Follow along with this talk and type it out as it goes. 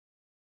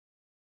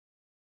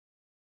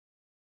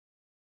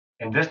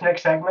In this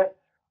next segment,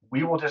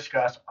 we will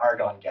discuss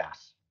argon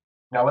gas.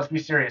 Now let's be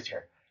serious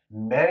here.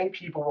 Many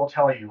people will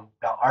tell you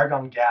that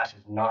argon gas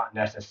is not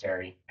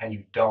necessary and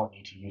you don't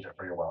need to use it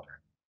for your welder.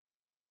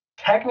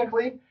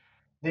 Technically,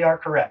 they are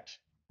correct.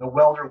 The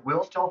welder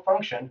will still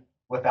function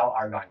without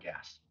argon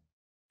gas.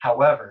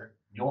 However,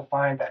 you'll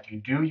find that if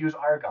you do use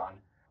argon,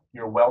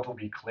 your weld will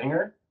be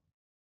cleaner,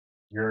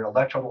 your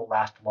electrode will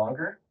last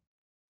longer,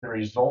 the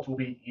result will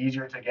be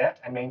easier to get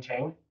and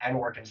maintain and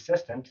more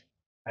consistent,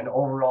 and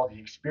overall the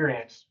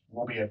experience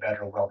will be a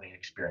better welding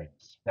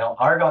experience. Now,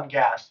 argon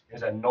gas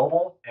is a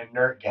noble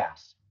inert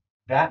gas.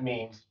 That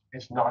means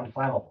it's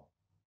non-flammable.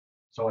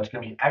 So it's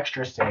going to be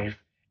extra safe.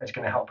 It's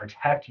going to help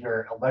protect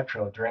your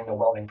electrode during the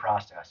welding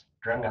process,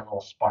 during that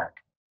little spark,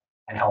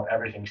 and help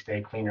everything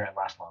stay cleaner and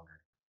last longer.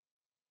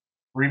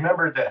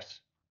 Remember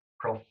this,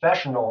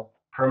 professional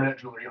permanent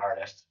jewelry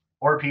artists,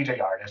 or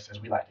PJ artists as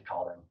we like to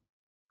call them,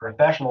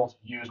 professionals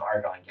use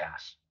argon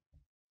gas.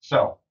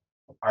 So,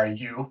 are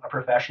you a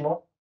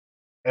professional?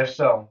 If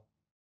so,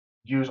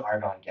 use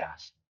argon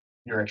gas.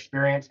 Your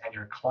experience and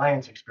your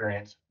client's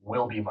experience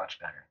will be much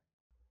better.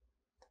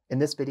 In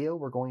this video,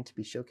 we're going to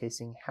be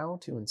showcasing how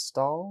to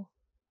install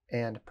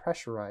and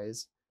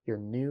pressurize your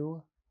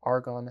new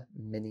Argon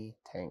mini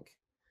tank,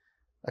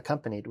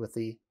 accompanied with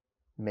the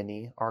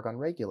mini Argon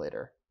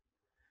regulator.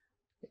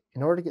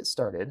 In order to get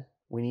started,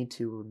 we need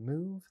to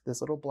remove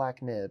this little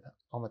black nib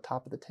on the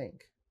top of the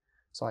tank.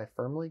 So I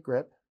firmly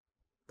grip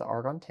the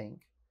Argon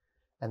tank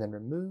and then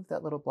remove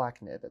that little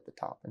black nib at the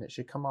top, and it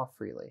should come off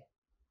freely.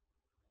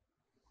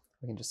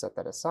 We can just set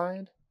that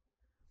aside.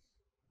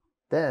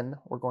 Then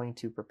we're going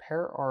to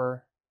prepare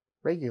our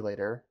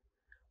regulator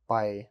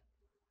by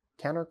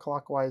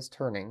counterclockwise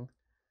turning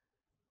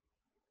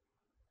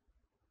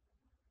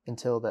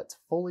until that's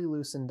fully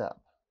loosened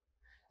up.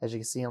 As you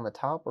can see on the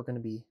top, we're going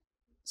to be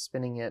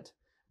spinning it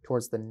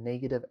towards the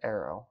negative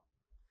arrow.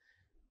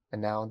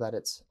 And now that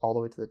it's all the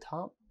way to the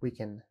top, we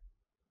can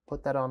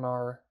put that on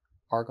our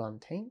Argon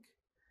tank.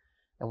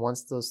 And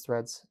once those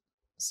threads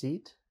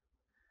seat,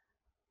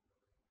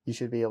 you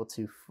should be able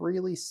to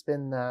freely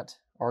spin that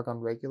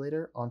Argon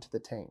regulator onto the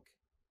tank.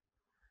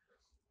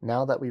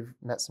 Now that we've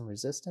met some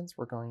resistance,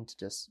 we're going to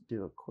just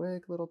do a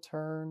quick little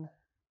turn,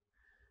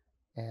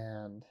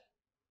 and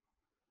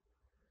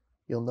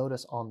you'll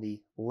notice on the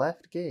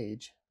left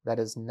gauge that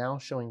is now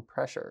showing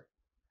pressure.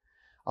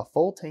 A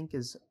full tank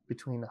is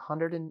between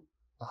 100 and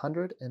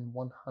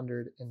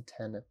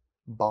 110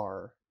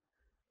 bar.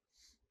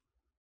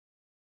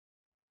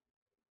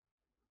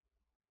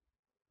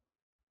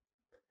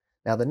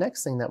 Now the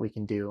next thing that we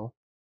can do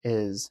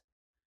is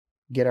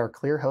get our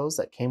clear hose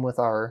that came with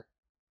our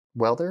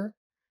welder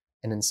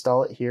and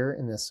install it here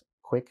in this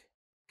quick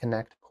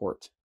connect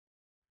port.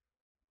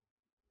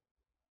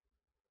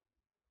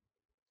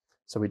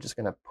 So we're just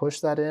going to push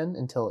that in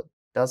until it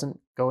doesn't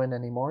go in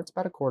anymore. It's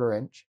about 1/4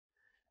 inch.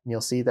 And you'll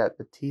see that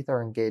the teeth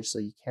are engaged so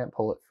you can't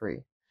pull it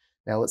free.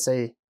 Now let's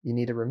say you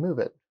need to remove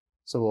it.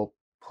 So we'll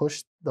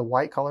push the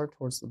white color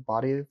towards the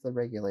body of the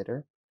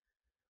regulator,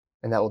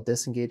 and that will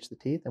disengage the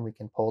teeth and we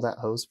can pull that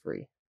hose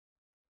free.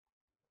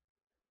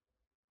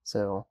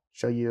 So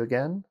show you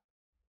again,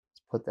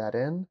 let's put that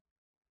in.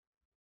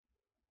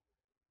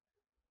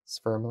 It's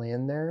firmly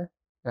in there.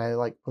 And I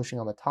like pushing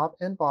on the top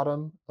and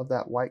bottom of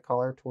that white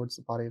collar towards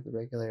the body of the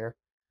regulator,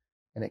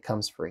 and it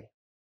comes free.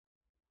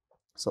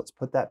 So let's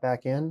put that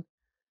back in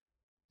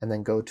and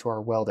then go to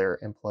our welder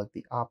and plug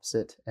the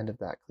opposite end of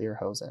that clear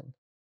hose in.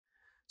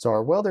 So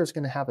our welder is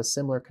going to have a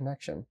similar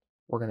connection.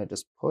 We're going to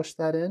just push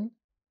that in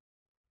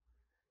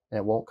and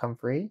it won't come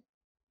free.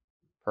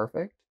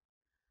 Perfect.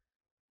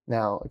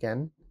 Now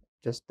again,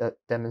 just to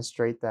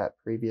demonstrate that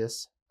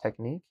previous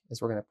technique,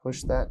 is we're going to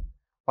push that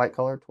white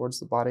color towards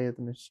the body of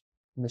the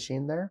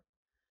machine there.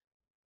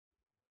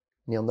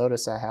 And you'll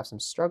notice I have some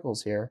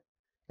struggles here.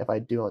 If I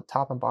do a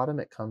top and bottom,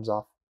 it comes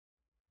off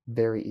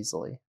very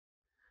easily.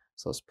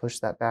 So let's push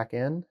that back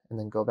in and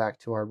then go back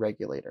to our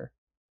regulator.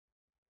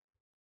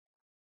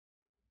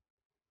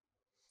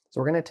 So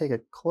we're going to take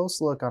a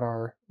close look at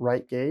our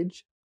right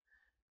gauge.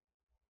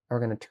 And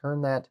we're going to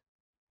turn that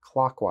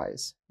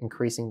clockwise,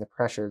 increasing the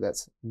pressure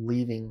that's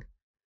leaving,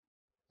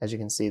 as you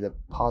can see, the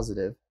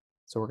positive.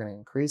 So we're going to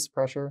increase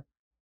pressure,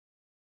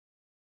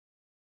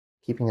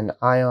 keeping an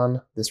eye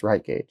on this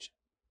right gauge.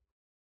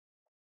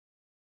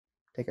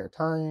 Take our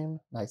time,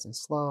 nice and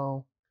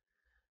slow.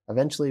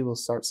 Eventually we'll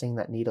start seeing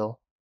that needle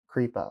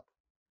creep up.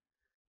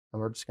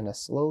 And we're just going to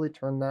slowly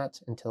turn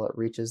that until it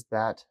reaches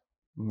that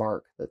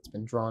mark that's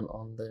been drawn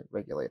on the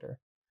regulator.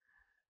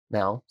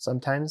 Now,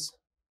 sometimes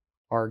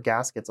our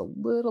gas gets a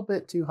little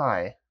bit too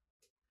high.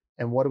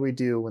 And what do we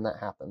do when that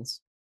happens?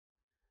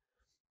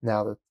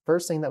 Now, the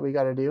first thing that we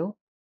got to do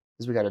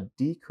is we got to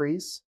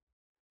decrease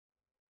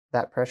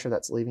that pressure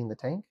that's leaving the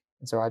tank.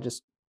 And so I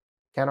just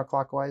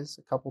counterclockwise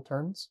a couple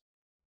turns,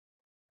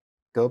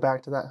 go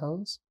back to that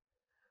hose.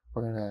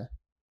 We're going to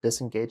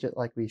disengage it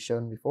like we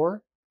showed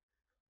before,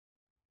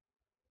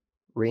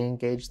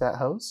 re-engage that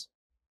hose,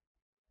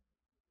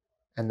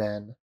 and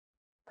then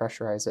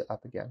pressurize it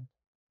up again.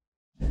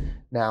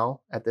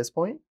 Now, at this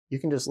point, you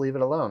can just leave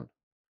it alone.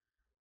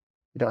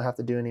 You don't have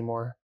to do any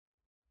more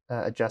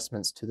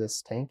adjustments to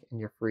this tank, and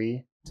you're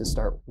free to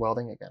start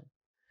welding again.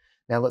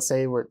 Now let's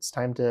say it's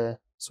time to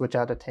switch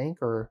out a tank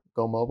or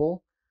go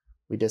mobile.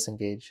 We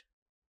disengage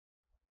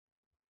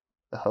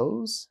the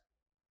hose,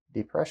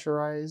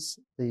 depressurize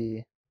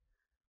the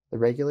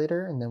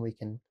regulator, and then we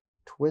can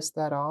twist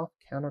that off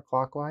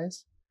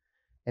counterclockwise,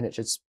 and it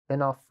should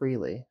spin off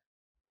freely.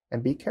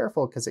 And be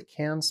careful because it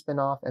can spin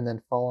off and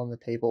then fall on the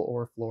table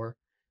or floor,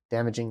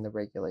 damaging the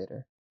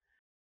regulator.